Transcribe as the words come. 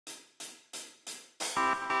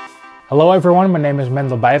Hello everyone, my name is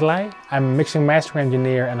Mendel Bijdelij. I'm a mixing mastering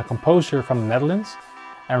engineer and a composer from the Netherlands.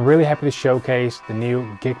 I'm really happy to showcase the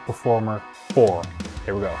new Gig Performer 4.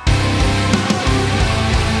 Here we go.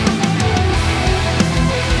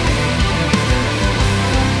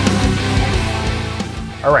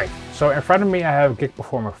 Alright, so in front of me I have Gig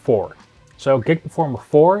Performer 4. So Gig Performer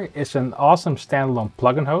 4 is an awesome standalone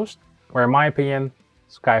plugin host where, in my opinion,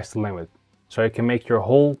 sky's the limit. So you can make your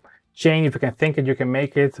whole chain, if you can think it, you can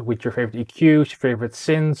make it with your favorite EQs, your favorite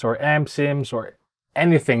synths or amp sims or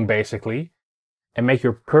anything basically, and make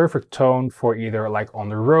your perfect tone for either like on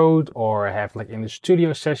the road or have like in the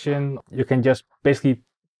studio session. You can just basically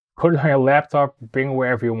put it on your laptop, bring it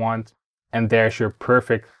wherever you want, and there's your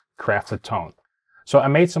perfect crafted tone. So I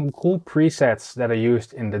made some cool presets that I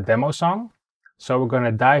used in the demo song. So we're going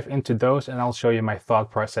to dive into those and I'll show you my thought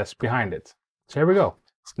process behind it. So here we go.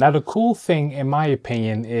 Now the cool thing, in my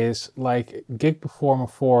opinion, is like Gig Performer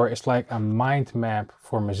 4 is like a mind map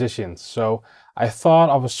for musicians. So I thought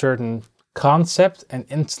of a certain concept and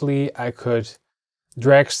instantly I could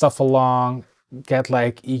drag stuff along, get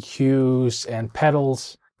like EQs and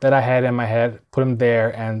pedals that I had in my head, put them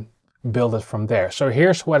there and build it from there. So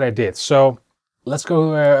here's what I did. So let's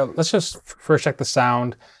go, let's just first check the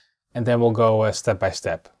sound and then we'll go step by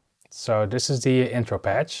step. So this is the intro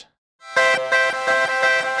patch.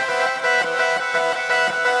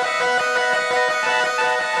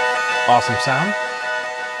 Awesome sound.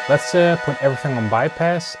 Let's put everything on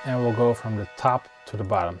bypass and we'll go from the top to the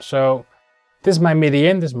bottom. So this is my MIDI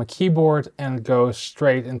in, this is my keyboard, and it goes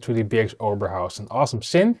straight into the BX Oberhaus, an awesome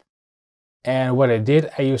synth. And what I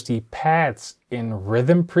did, I used the pads in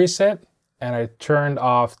rhythm preset and I turned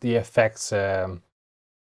off the effects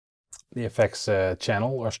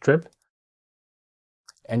channel or strip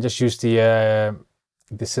and just used the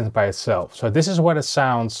synth by itself. So this is what it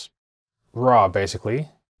sounds raw basically.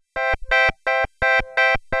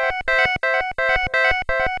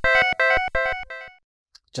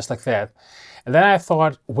 Just like that. And then I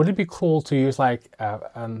thought, would it be cool to use like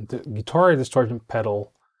the guitar distortion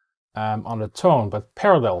pedal on the tone, but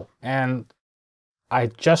parallel. And I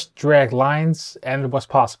just dragged lines and it was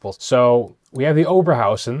possible. So we have the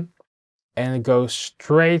Oberhausen and it goes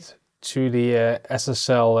straight to the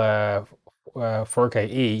SSL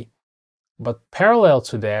 4KE. But parallel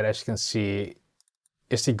to that, as you can see,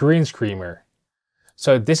 is the Green Screamer.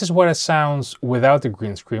 So this is what it sounds without the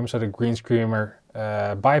Green Screamer. So the Green Screamer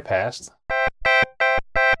bypassed.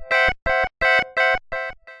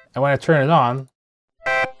 And when I turn it on,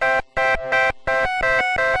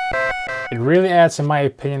 it really adds, in my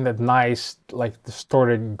opinion, that nice, like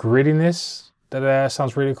distorted grittiness that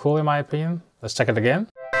sounds really cool in my opinion. Let's check it again.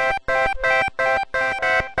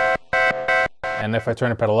 And if I turn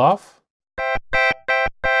the pedal off,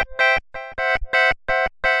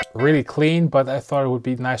 really clean, but I thought it would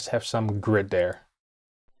be nice to have some grit there.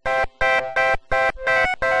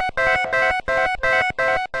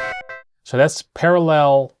 So that's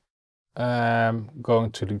parallel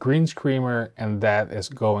going to the Green Screamer, and that is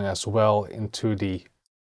going as well into the,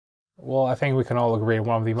 well, I think we can all agree,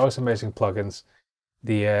 one of the most amazing plugins,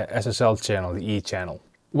 the SSL channel, the E channel.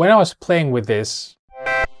 When I was playing with this,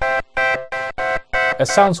 it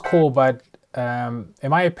sounds cool, but in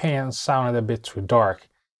my opinion, it sounded a bit too dark.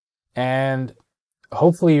 And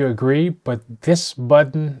hopefully you agree, but this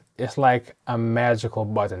button is like a magical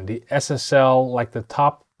button. The SSL, like the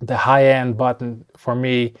top, the high-end button for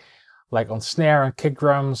me, like on snare and kick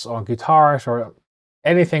drums, on guitars or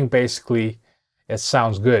anything basically, it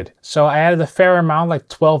sounds good. So I added a fair amount, like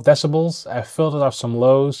 12 decibels. I filtered off some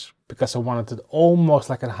lows because I wanted it almost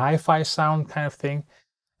like a hi-fi sound kind of thing,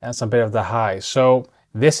 and some bit of the high. So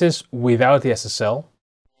this is without the SSL.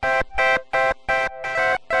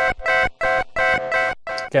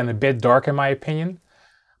 Again, a bit dark in my opinion,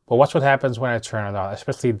 but watch what happens when I turn it on,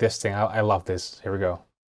 especially this thing. I love this. Here we go.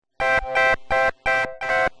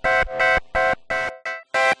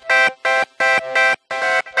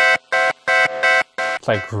 It's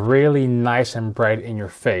like really nice and bright in your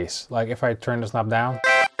face. Like if I turn this knob down.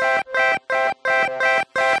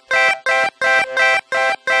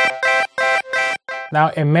 Now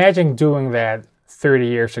imagine doing that 30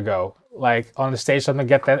 years ago. Like on the stage, I'm gonna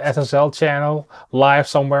get that SSL channel live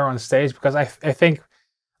somewhere on stage, because I think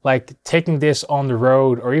like taking this on the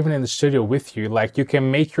road or even in the studio with you, like you can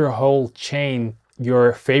make your whole chain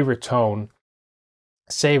your favorite tone,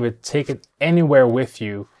 save it, take it anywhere with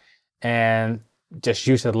you, and just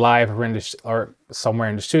use it live or somewhere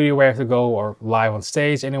in the studio where you have to go, or live on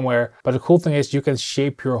stage, anywhere. But the cool thing is you can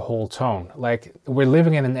shape your whole tone. Like we're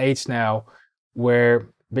living in an age now where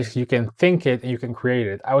basically you can think it and you can create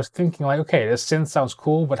it. I was thinking like, okay, this synth sounds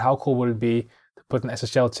cool, but how cool would it be to put an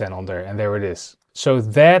SSL channel there? And there it is. So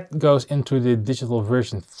that goes into the digital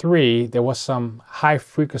version 3. There was some high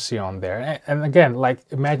frequency on there. And again, like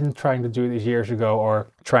imagine trying to do this years ago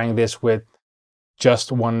or trying this with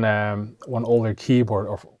just one older keyboard,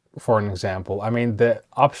 or for an example. I mean, the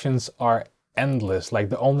options are endless. Like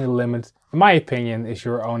the only limit, in my opinion, is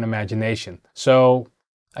your own imagination. So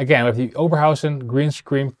again, we have the Oberhausen green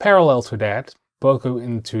screen parallel to that. Both go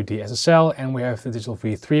into the SSL, and we have the digital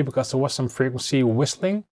V3 because there was some frequency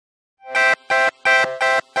whistling.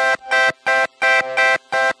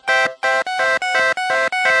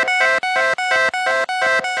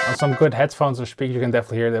 On some good headphones or speakers, you can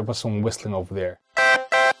definitely hear there was some whistling over there.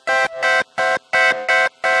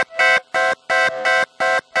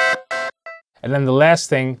 And then the last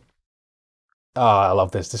thing, oh, I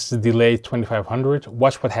love this. This is the delay 2500.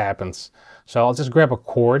 Watch what happens. So I'll just grab a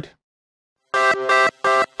chord.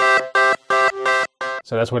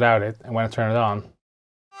 So that's without it. And when I turn it on,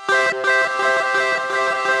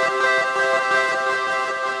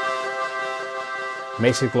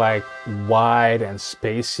 makes it like wide and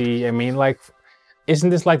spacey. I mean, like, isn't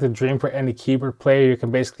this like the dream for any keyboard player? You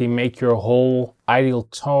can basically make your whole ideal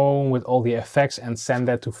tone with all the effects and send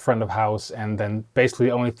that to front of house, and then basically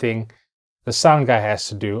the only thing the sound guy has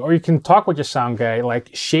to do, or you can talk with your sound guy, like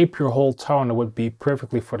shape your whole tone that would be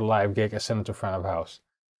perfectly for the live gig and send it to front of house.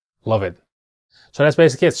 Love it. So that's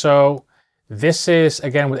basically it. So this is,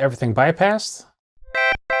 again, with everything bypassed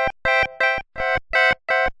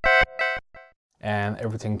and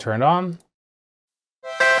everything turned on.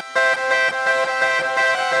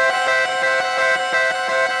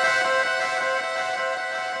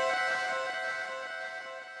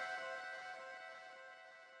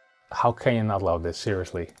 How can you not love this,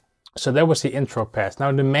 seriously? So that was the intro patch.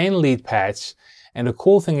 Now the main lead patch, and the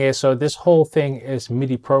cool thing is, so this whole thing is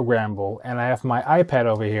MIDI programmable, and I have my iPad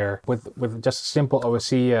over here with just a simple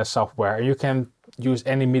OSC software, and you can use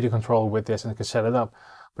any MIDI controller with this and you can set it up.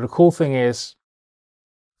 But the cool thing is,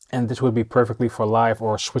 and this would be perfectly for live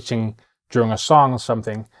or switching during a song or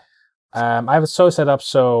something, I have it so set up,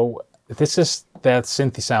 so this is that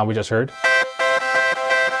synthy sound we just heard.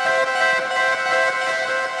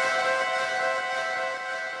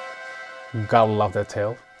 Gotta love that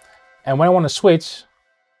tail. And when I want to switch,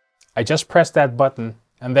 I just press that button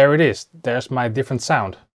and there it is. There's my different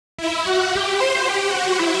sound.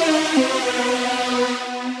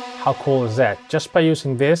 How cool is that? Just by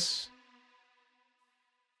using this,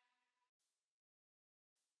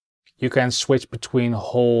 you can switch between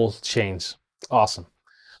whole chains. Awesome.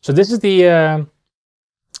 So this is the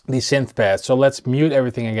synth pad. So let's mute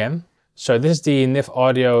everything again. So this is the NIF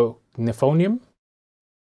Audio Nifonium.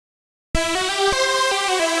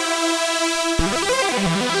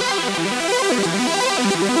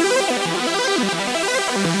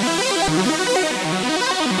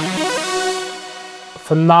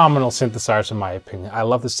 Phenomenal synthesizer in my opinion. I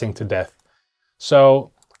love this thing to death.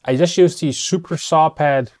 So I just used the Super Saw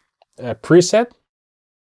Pad preset,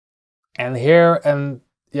 and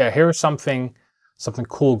here's something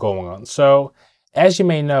cool going on. So as you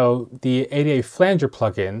may know, the ADA Flanger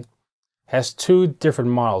plugin has two different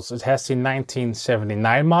models. It has the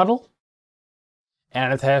 1979 model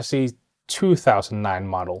and it has the 2009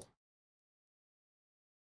 model.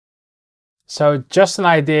 So just an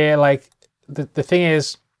idea, like the thing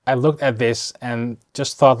is, I looked at this and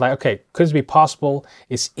just thought like, okay, could it be possible?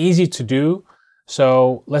 It's easy to do.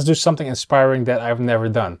 So let's do something inspiring that I've never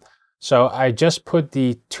done. So I just put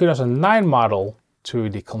the 2009 model to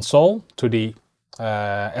the console, to the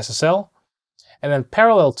SSL. And then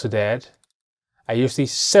parallel to that, I use the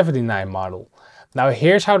 79 model. Now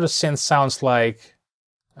here's how the synth sounds like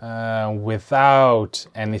without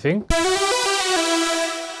anything.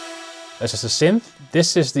 That's just a synth.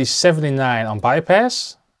 This is the 79 on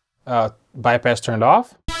bypass. Bypass turned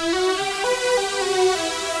off.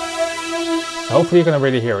 So hopefully you're gonna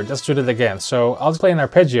really hear it. Let's do that again. So I'll just play an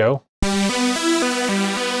arpeggio.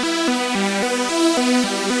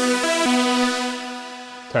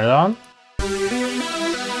 Turn it on.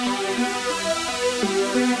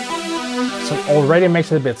 So it already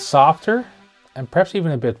makes it a bit softer and perhaps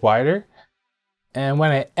even a bit wider. And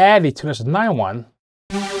when I add the 2009 one,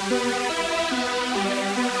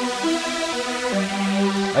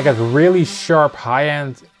 like a really sharp high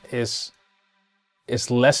end is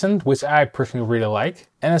lessened, which I personally really like.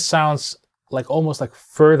 And it sounds like almost like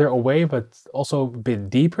further away, but also a bit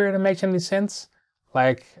deeper, if it makes any sense.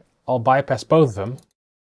 Like I'll bypass both of them.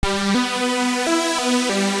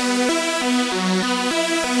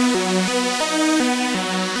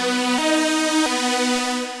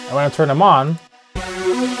 And when I turn them on,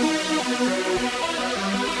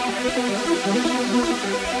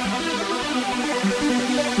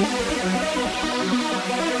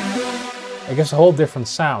 it gives a whole different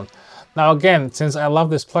sound. Now again, since I love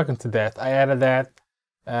this plugin to death, I added that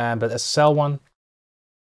SSL one,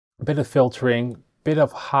 a bit of filtering, bit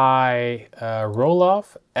of high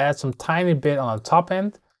roll-off, add some tiny bit on the top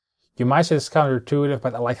end. You might say it's counterintuitive,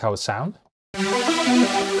 but I like how it sounds.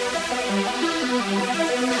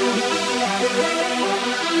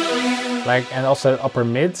 And also upper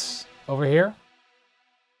mids over here.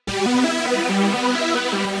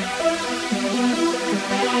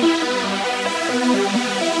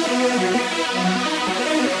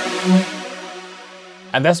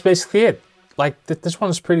 And that's basically it. Like this one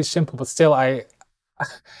is pretty simple, but still I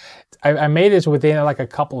made it within like a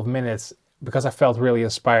couple of minutes because I felt really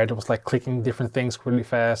inspired. It was like clicking different things really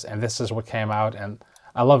fast, and this is what came out, and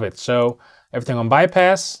I love it. So everything on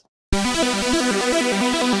bypass.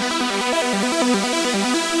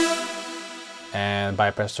 And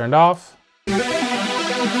bypass turned off.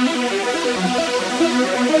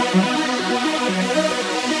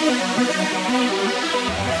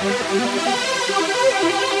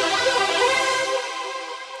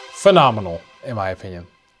 Phenomenal, in my opinion.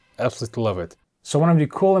 Absolutely love it. So one of the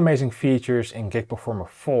cool, amazing features in Gig Performer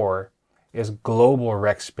 4 is Global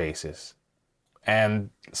Rackspaces.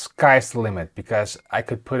 And sky's the limit, because I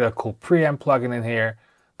could put a cool preamp plugin in here,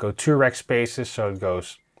 go to Rackspaces, so it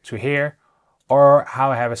goes to here, or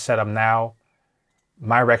how I have it set up now,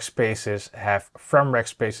 my Rackspaces have from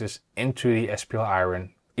Rackspaces into the SPL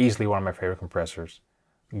Iron, easily one of my favorite compressors,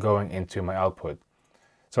 going into my output.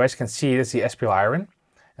 So as you can see, this is the SPL Iron,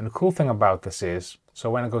 and the cool thing about this is, so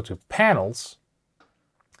when I go to panels,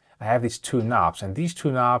 I have these two knobs, and these two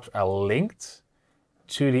knobs are linked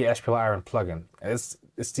to the SPL Iron plugin. It's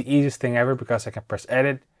the easiest thing ever because I can press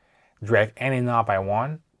edit, drag any knob I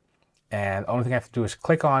want, and the only thing I have to do is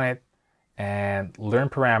click on it and learn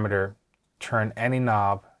parameter, turn any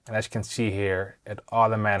knob, and as you can see here, it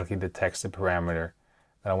automatically detects the parameter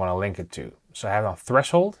that I want to link it to. So I have it on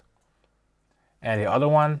threshold, and the other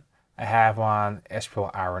one I have on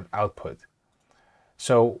SPL Iron output.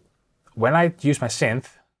 So when I use my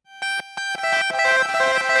synth,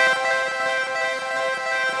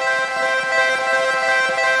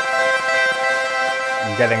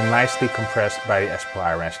 I'm getting nicely compressed by the SPL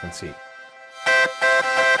Iron, as you can see.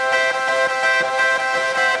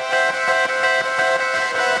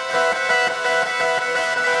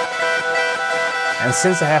 And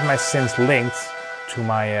since I have my synth linked to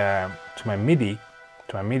my MIDI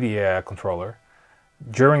controller,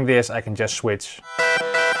 during this I can just switch.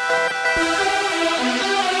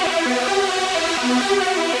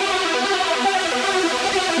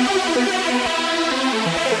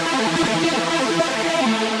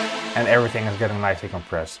 And everything is getting nicely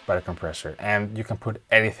compressed by the compressor, and you can put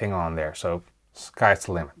anything on there, so sky's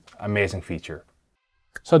the limit. Amazing feature.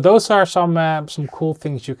 So those are some cool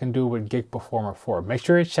things you can do with Gig Performer 4. Make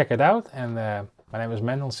sure you check it out, and my name is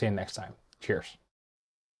Mendel. See you next time. Cheers.